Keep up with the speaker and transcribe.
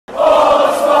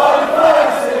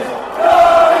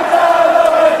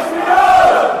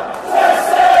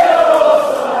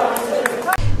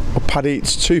Paddy,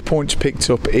 it's 2 points picked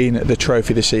up in the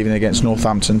trophy this evening against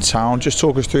Northampton Town. Just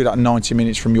talk us through that 90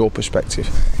 minutes from your perspective.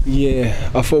 Yeah,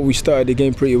 I thought we started the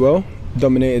game pretty well,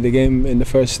 dominated the game in the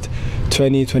first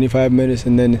 20-25 minutes,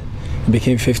 and then it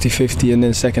became 50-50, and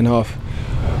then second half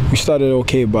we started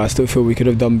okay, but I still feel we could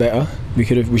have done better. We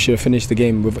should have finished the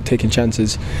game with taking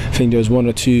chances. I think there was one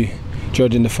or two,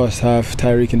 George in the first half,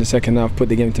 Tyreek in the second half, put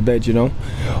the game to bed, you know.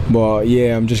 But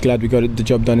yeah, I'm just glad we got the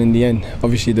job done in the end.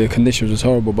 Obviously the conditions was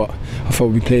horrible, but I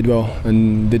thought we played well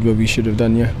and did what we should have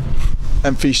done, yeah.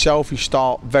 And for yourself, you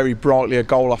start very brightly, a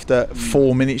goal after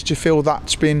 4 minutes. Do you feel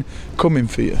that's been coming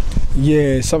for you?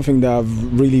 Yeah, it's something that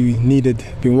I've really needed.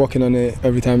 Been working on it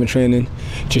every time in training.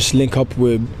 Just link up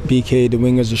with BK, the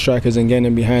wingers, the strikers, and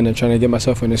getting behind and trying to get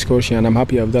myself on the score sheet. And I'm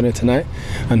happy I've done it tonight.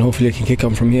 And hopefully I can kick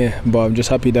on from here. But I'm just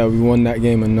happy that we won that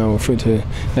game and now we're through to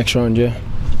next round, yeah.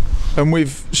 And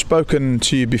we've spoken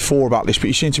to you before about this, but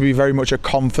you seem to be very much a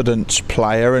confidence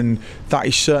player, and that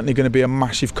is certainly going to be a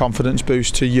massive confidence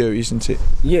boost to you, isn't it?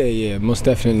 Yeah, most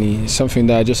definitely. It's something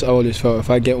that I always felt if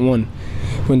I get one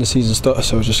when the season starts,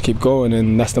 so I'll just keep going,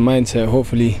 and that's the mindset.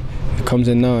 Hopefully it comes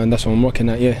in now, and that's what I'm working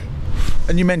at, yeah.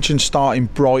 And you mentioned starting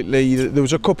brightly. There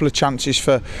was a couple of chances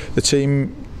for the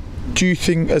team. Do you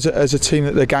think as a team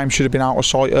that the game should have been out of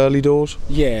sight early doors?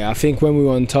 Yeah, I think when we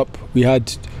were on top, we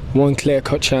had one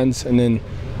clear-cut chance and then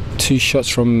two shots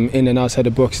from in and outside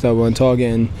the box that were on target.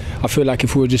 And I feel like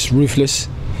if we were just ruthless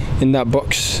in that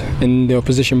box, in the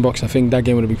opposition box, I think that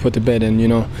game would have been put to bed, and you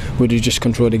know, we'd have just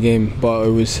controlled the game. But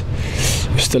it was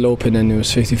still open and it was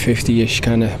 50-50-ish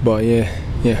kind of. But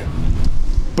yeah.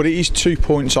 But it is 2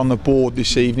 points on the board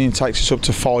this evening. It takes us up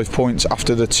to 5 points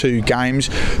after the two games.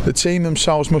 The team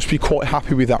themselves must be quite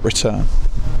happy with that return.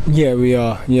 Yeah, we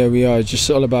are. It's just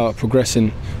all about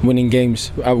progressing, winning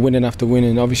games, winning after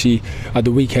winning. Obviously, at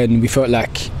the weekend, we felt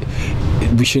like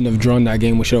we shouldn't have drawn that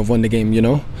game. We should have won the game, you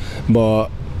know. But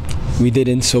we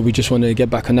didn't, so we just wanted to get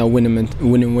back on that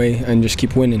winning way and just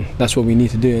keep winning. That's what we need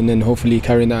to do, and then hopefully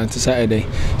carry that into Saturday.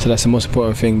 So that's the most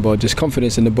important thing. But just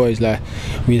confidence in the boys, like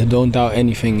we don't doubt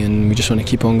anything, and we just want to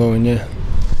keep on going, yeah.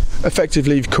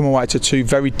 Effectively, you've come away to two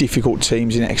very difficult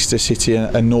teams in Exeter City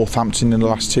and Northampton in the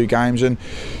last two games, and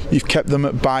you've kept them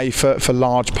at bay for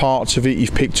large parts of it.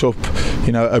 You've picked up,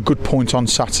 you know, a good point on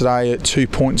Saturday, at 2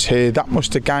 points here. That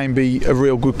must again be a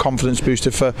real good confidence booster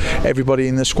for everybody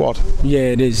in the squad. Yeah,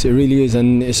 it is. It really is,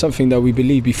 and it's something that we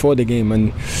believe before the game,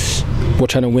 and we're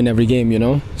trying to win every game, you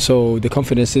know. So the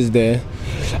confidence is there,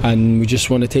 and we just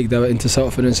want to take that into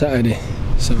Salford on Saturday.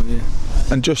 So yeah.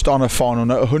 And just on a final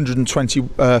note,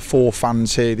 124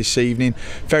 fans here this evening.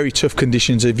 Very tough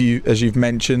conditions, as you've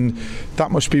mentioned.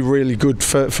 That must be really good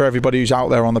for everybody who's out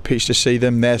there on the pitch to see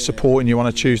them there supporting you on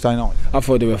a Tuesday night. I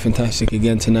thought they were fantastic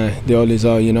again tonight. They always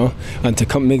are, you know. And to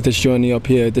come make this journey up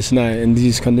here this night in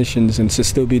these conditions and to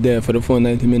still be there for the full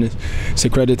 90 minutes, it's a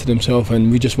credit to themselves. And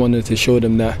we just wanted to show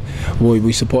them that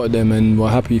we support them and we're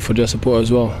happy for their support as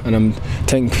well. And I'm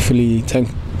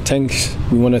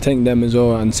we want to thank them as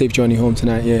well, and safe journey home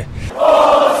tonight, yeah.